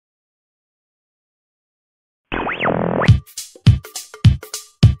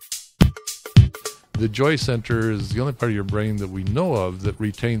The joy center is the only part of your brain that we know of that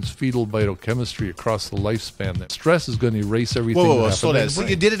retains fetal biochemistry across the lifespan. That stress is going to erase everything. Whoa, slow down. So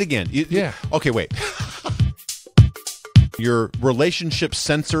you did it again. Yeah. Okay, wait. Your relationship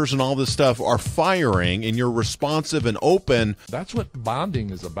sensors and all this stuff are firing, and you're responsive and open. That's what bonding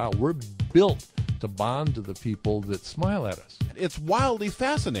is about. We're built to bond to the people that smile at us. It's wildly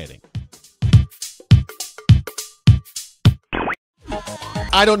fascinating.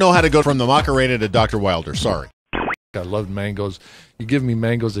 I don't know how to go from the Macarena to Dr. Wilder. Sorry. I love mangoes. You give me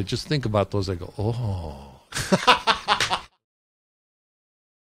mangoes, I just think about those. I go, oh.